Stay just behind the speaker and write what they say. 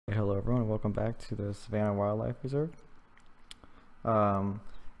welcome back to the Savannah Wildlife Reserve.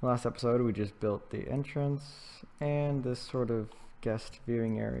 Last episode we just built the entrance and this sort of guest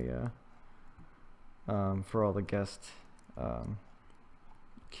viewing area for all the guest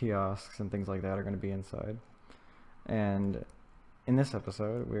kiosks and things like that are going to be inside. And in this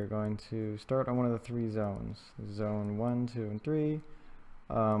episode we're going to start on one of the three zones, zone 1, 2, and 3.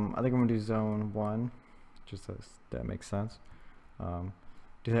 I think I'm going to do zone 1, just so that makes sense.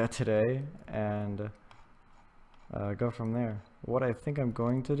 Do that today and go from there. What I think I'm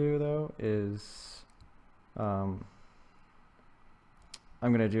going to do though is I'm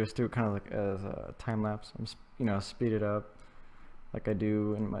gonna just do it kind of like as a time lapse. Speed it up like I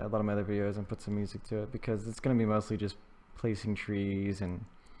do in a lot of my other videos and put some music to it, because it's gonna be mostly just placing trees and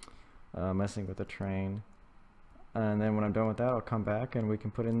messing with the terrain. And then when I'm done with that, I'll come back and we can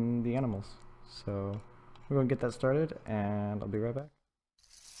put in the animals. So we're gonna get that started and I'll be right back.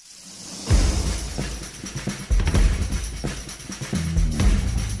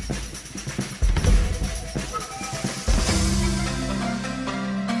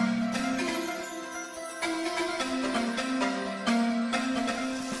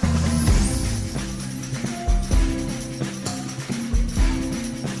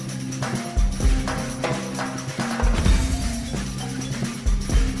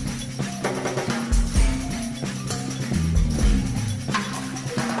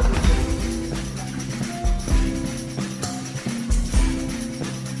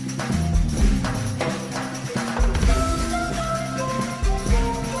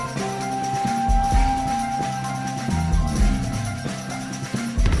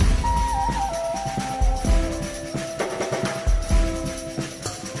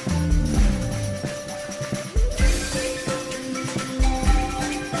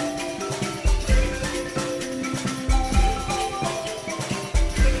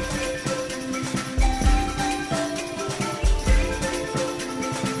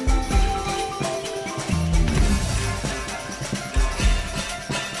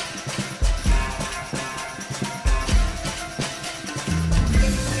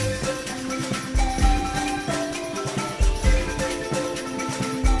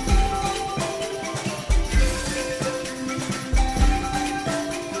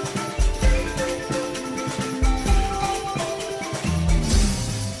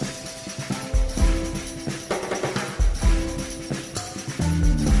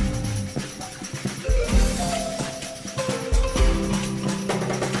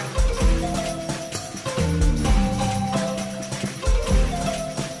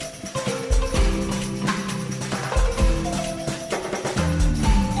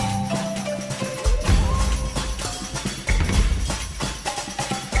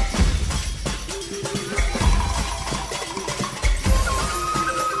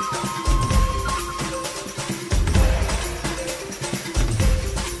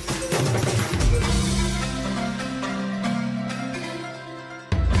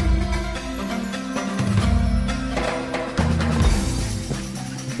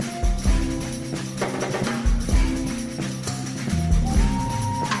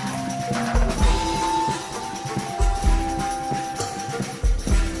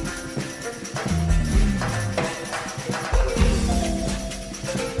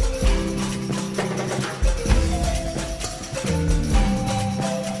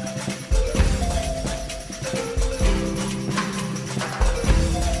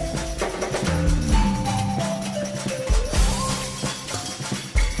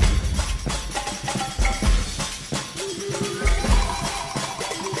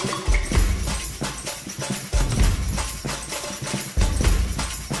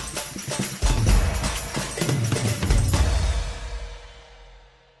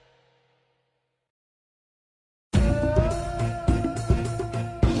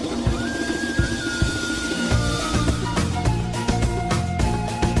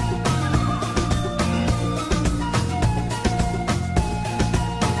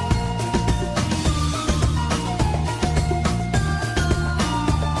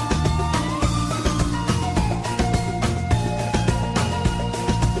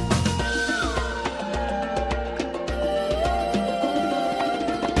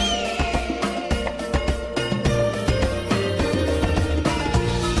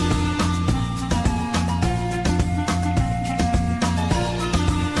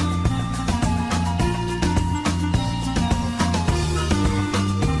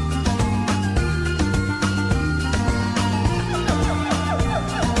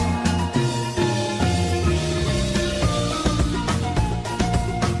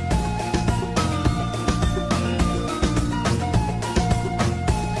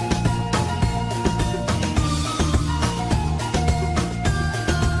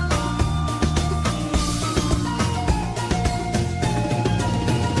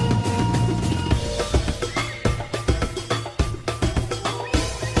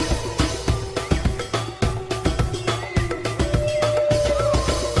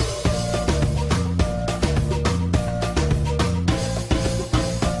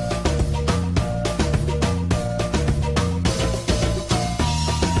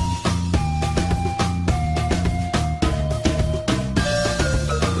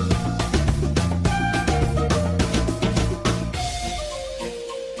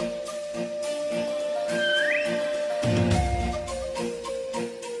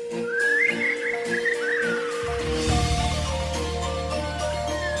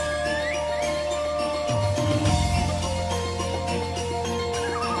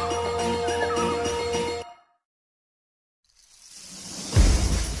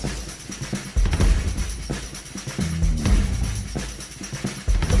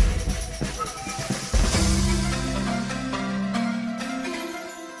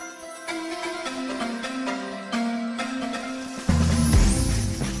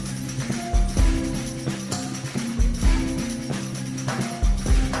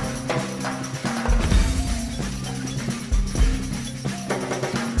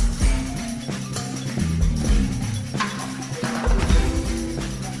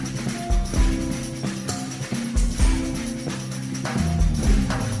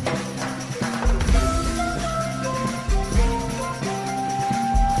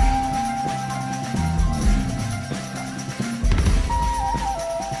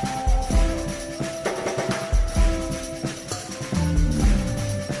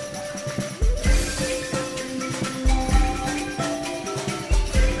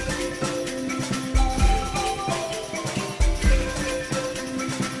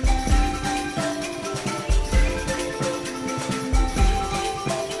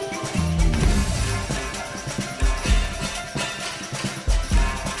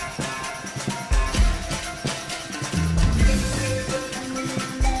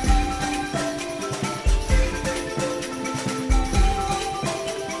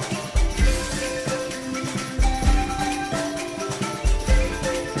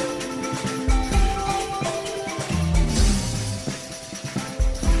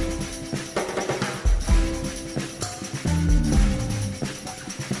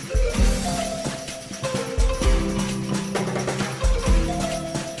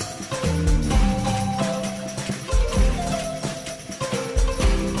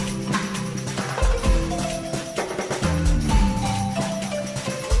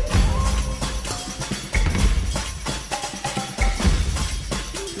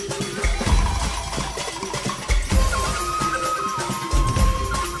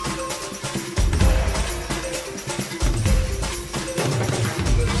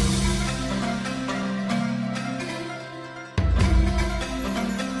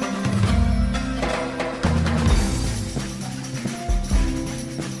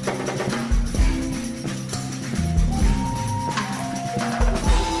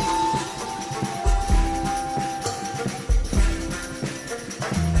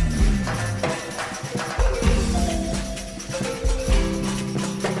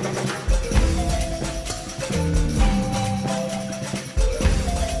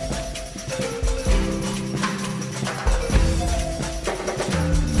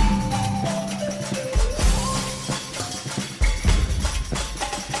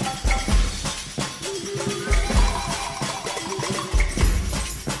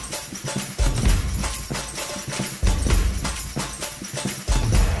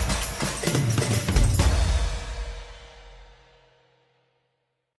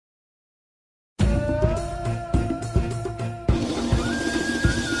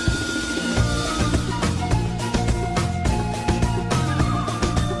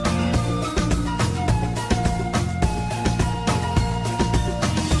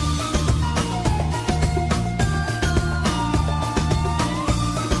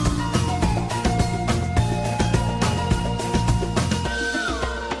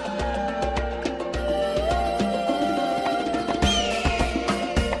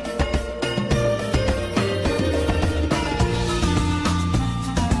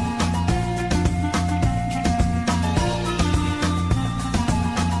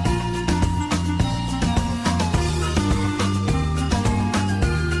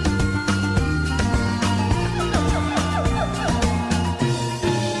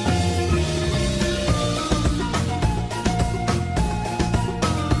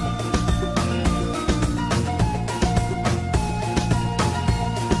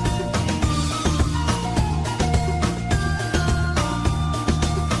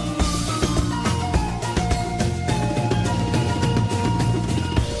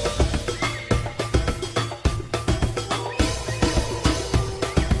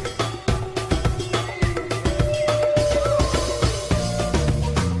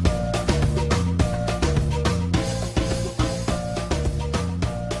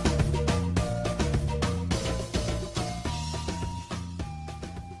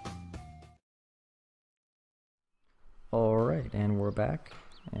 And we're back,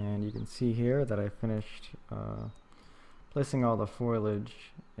 and you can see here that I finished placing all the foliage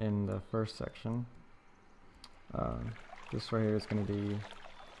in the first section. This right here is going to be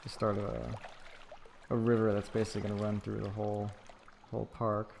the start of a river that's basically going to run through the whole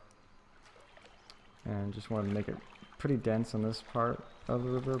park. And just wanted to make it pretty dense on this part of the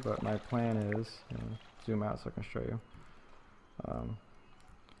river, but my plan is, zoom out so I can show you.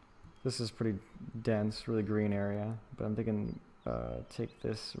 This is pretty dense, really green area, but I'm thinking take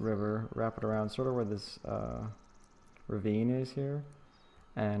this river, wrap it around sort of where this ravine is here,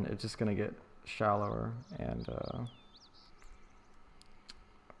 and it's just going to get shallower and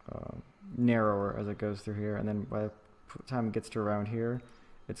narrower as it goes through here, and then by the time it gets to around here,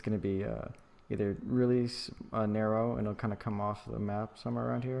 it's going to be either really narrow and it'll kind of come off the map somewhere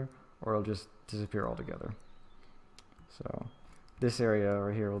around here, or it'll just disappear altogether. So this area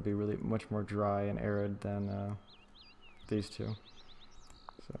right here will be really much more dry and arid than these two.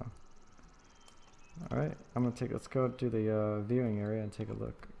 So, all right, let's go to the viewing area and take a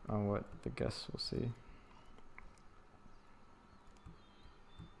look on what the guests will see.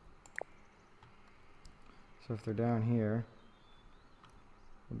 So if they're down here,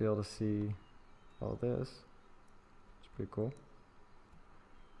 we'll be able to see all this. It's pretty cool.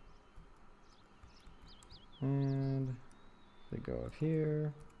 And they go up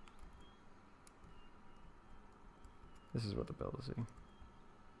here. This is what they'll be able to see.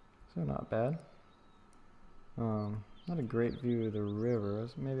 So not bad. Not a great view of the river.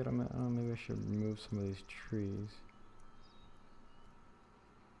 Maybe maybe I should remove some of these trees.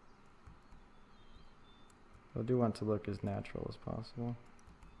 I do want to look as natural as possible.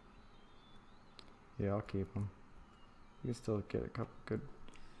 Yeah, I'll keep them. You can still get a couple good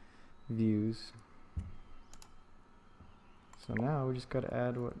views. So now we just got to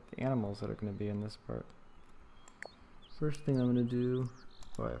add what the animals that are going to be in this part. First thing I'm going to do,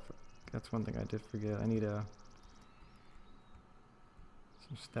 that's one thing I did forget. I need some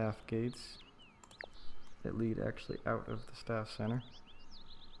staff gates that lead actually out of the staff center.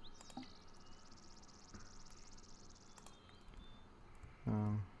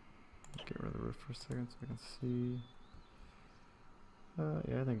 Get rid of the roof for a second so I can see.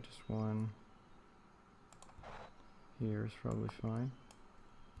 Yeah, I think just one here is probably fine.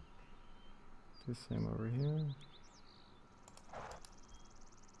 Do the same over here.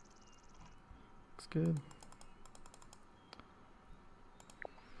 Looks good.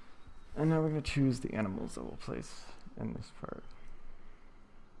 And now we're going to choose the animals that we'll place in this part.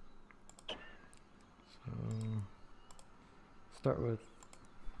 So, start with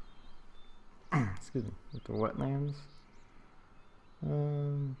excuse me, with the wetlands.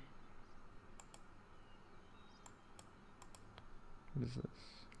 What is this?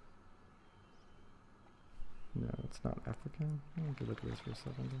 No, it's not African. I have to look at this for a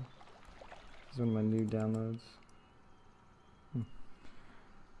second. This is one of my new downloads.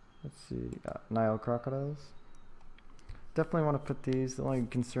 Let's see, Nile crocodiles. Definitely want to put these. The only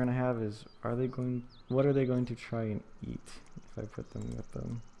concern I have is, what are they going to try and eat if I put them with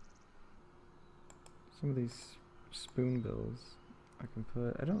them? Some of these spoonbills I can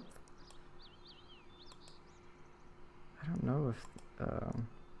put. I don't know if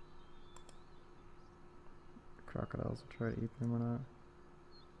crocodiles will try to eat them or not.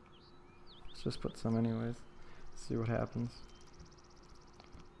 Let's just put some anyways. See what happens.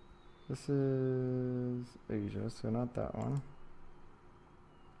 This is Asia, so not that one.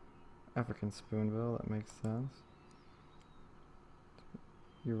 African spoonbill, that makes sense.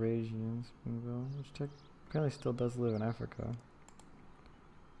 Eurasian spoonbill, which apparently still does live in Africa.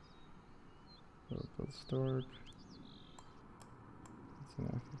 Little stork. It's in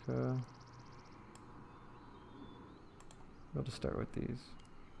Africa. We'll just start with these.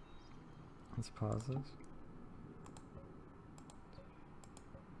 Let's pause this.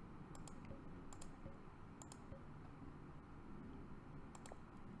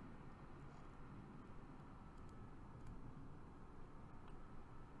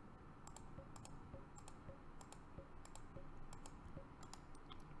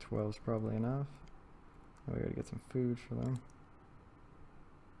 Is probably enough. Now we gotta get some food for them.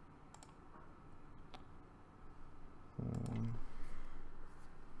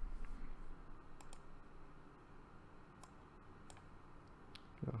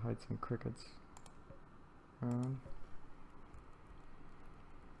 Gotta hide some crickets around.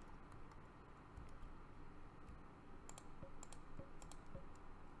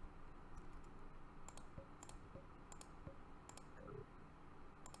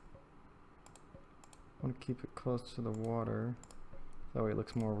 I want to keep it close to the water, that way it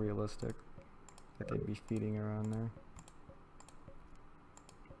looks more realistic, that they'd be feeding around there.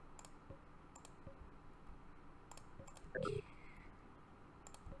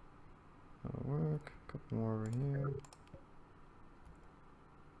 couple more over here.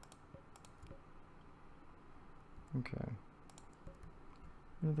 Okay.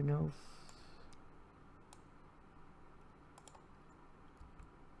 Anything else?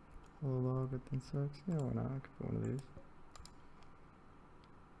 A log with insects? Yeah, why not? I could put one of these.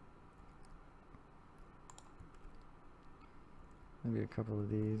 Maybe a couple of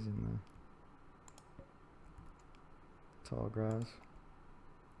these in the tall grass.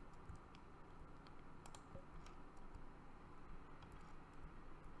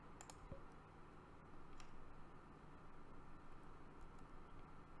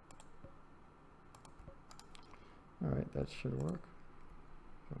 Alright, that should work.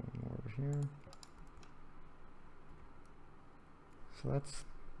 One more over here. So that's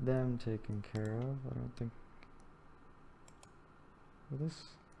them taken care of. I don't think... Will this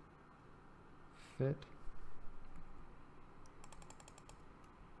fit?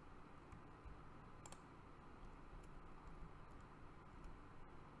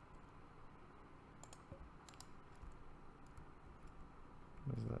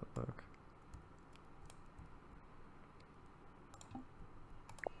 How does that look?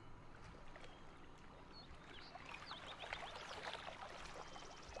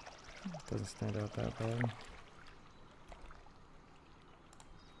 Doesn't stand out that bad.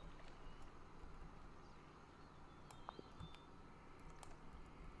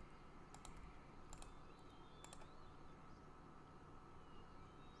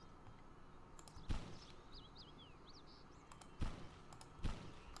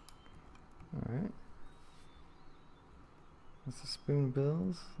 Alright. That's the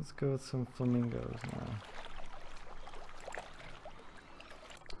spoonbills. Let's go with some flamingos now.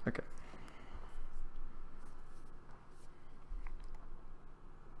 Okay.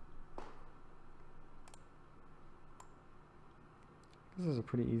 This is a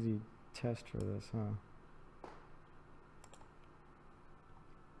pretty easy test for this, huh?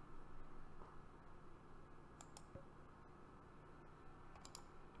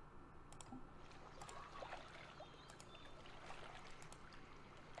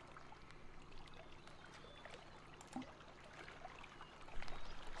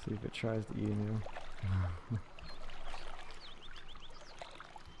 See if it tries to eat you.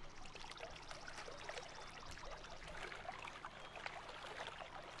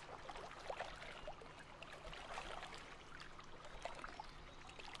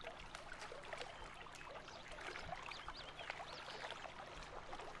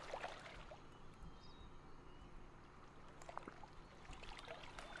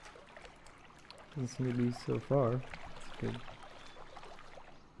 Doesn't seem to be so far. It's good.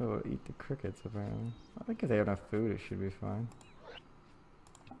 Oh, it'll eat the crickets apparently. I think if they have enough food, it should be fine.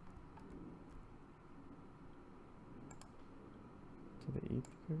 Do they eat the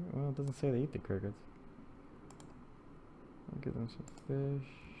crickets? Well, it doesn't say they eat the crickets. I'll give them some fish.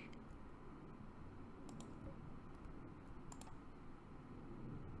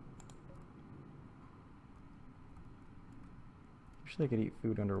 Wish they could eat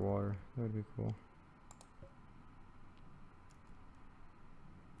food underwater. That would be cool.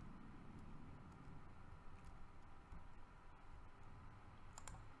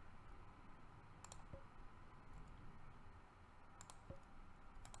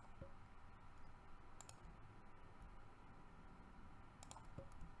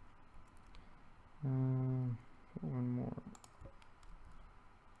 One more.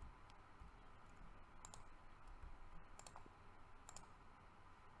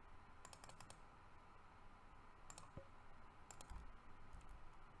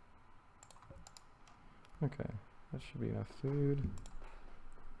 Okay, that should be enough food.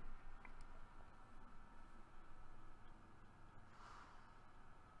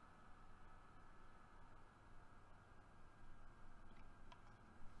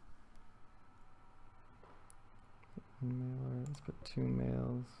 Mailer, let's put 2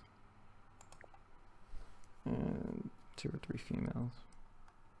 males and 2 or 3 females.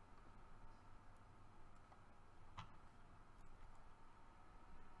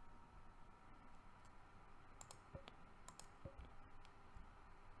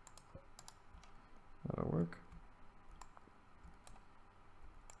 That'll work.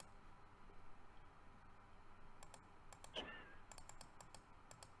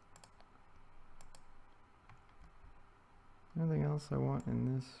 Anything else I want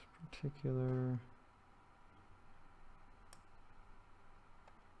in this particular?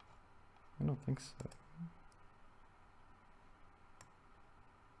 I don't think so.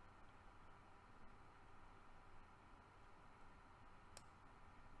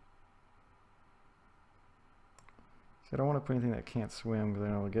 See, I don't want to put anything that can't swim because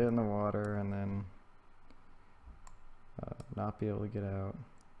then it'll get in the water and then not be able to get out.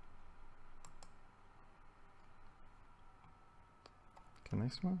 Can they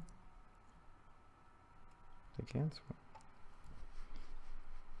swim? They can swim.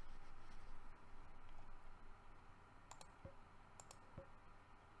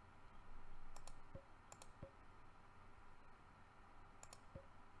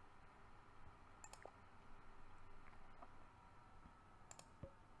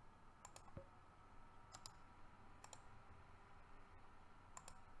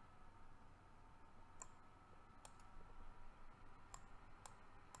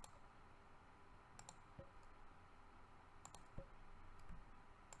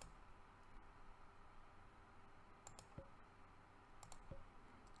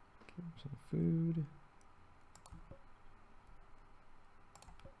 Some food.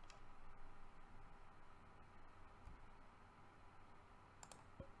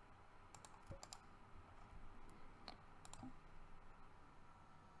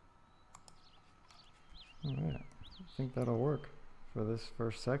 All right, I think that'll work for this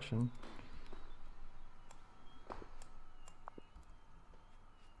first section.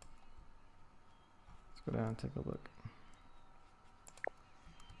 Let's go down and take a look.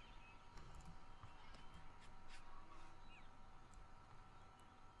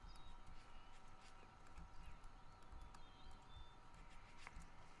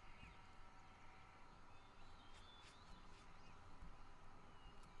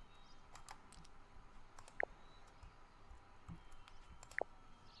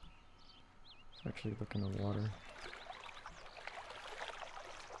 Actually look in the water.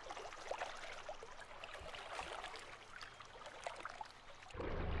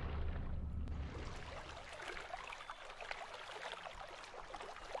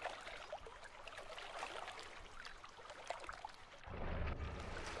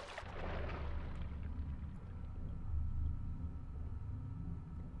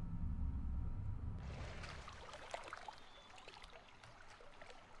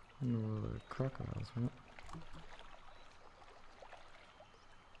 The crocodiles, right?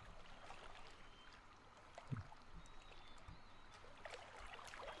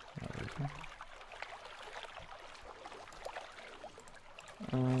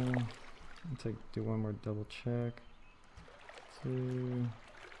 Let's do one more double check. Geez,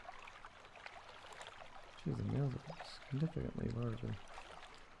 the males are significantly larger.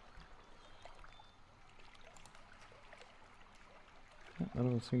 I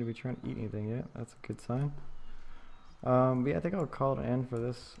don't seem to be trying to eat anything yet. That's a good sign. But yeah, I think I'll call it an end for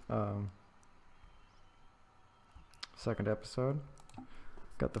this second episode.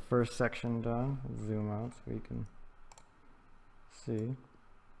 Got the first section done. I'll zoom out so you can see.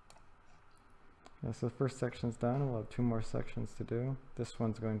 Yeah, so the first section's done. We'll have 2 more sections to do. This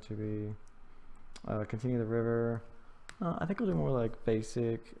one's going to be continue the river. I think we'll do more like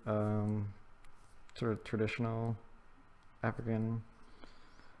basic, sort of traditional African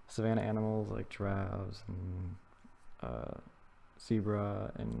savanna animals like giraffes and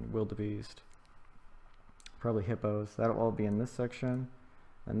zebra and wildebeest. Probably hippos. That'll all be in this section.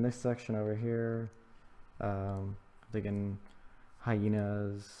 And this section over here, I'm thinking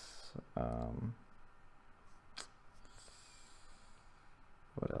hyenas.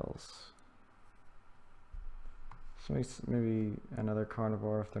 What else? So maybe another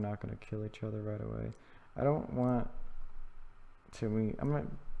carnivore if they're not going to kill each other right away. I don't want to. I'm going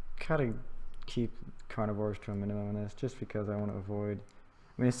to kind of keep carnivores to a minimum in this, just because I want to avoid.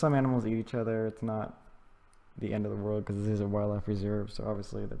 I mean, if some animals eat each other, it's not the end of the world because this is a wildlife reserve. So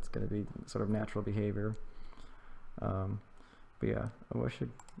obviously that's going to be sort of natural behavior. But yeah, I should,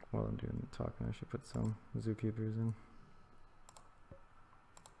 while I'm doing the talking, I should put some zookeepers in.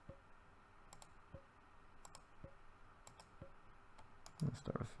 Let's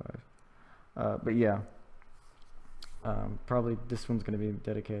start with 5. But yeah, probably this one's going to be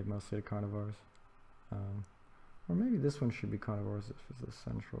dedicated mostly to carnivores. Or maybe this one should be carnivores if it's the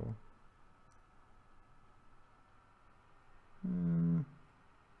central.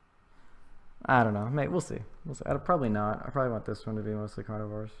 I don't know. Maybe we'll see. We'll see. Probably not. I probably want this one to be mostly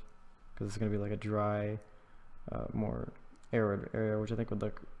carnivores because it's going to be like a dry, more arid area, which I think would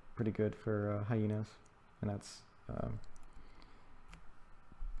look pretty good for hyenas, and that's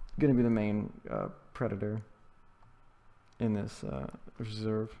going to be the main predator in this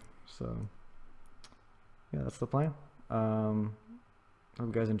reserve. So yeah, that's the plan. Hope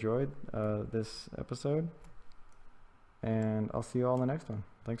you guys enjoyed this episode, and I'll see you all in the next one.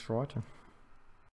 Thanks for watching.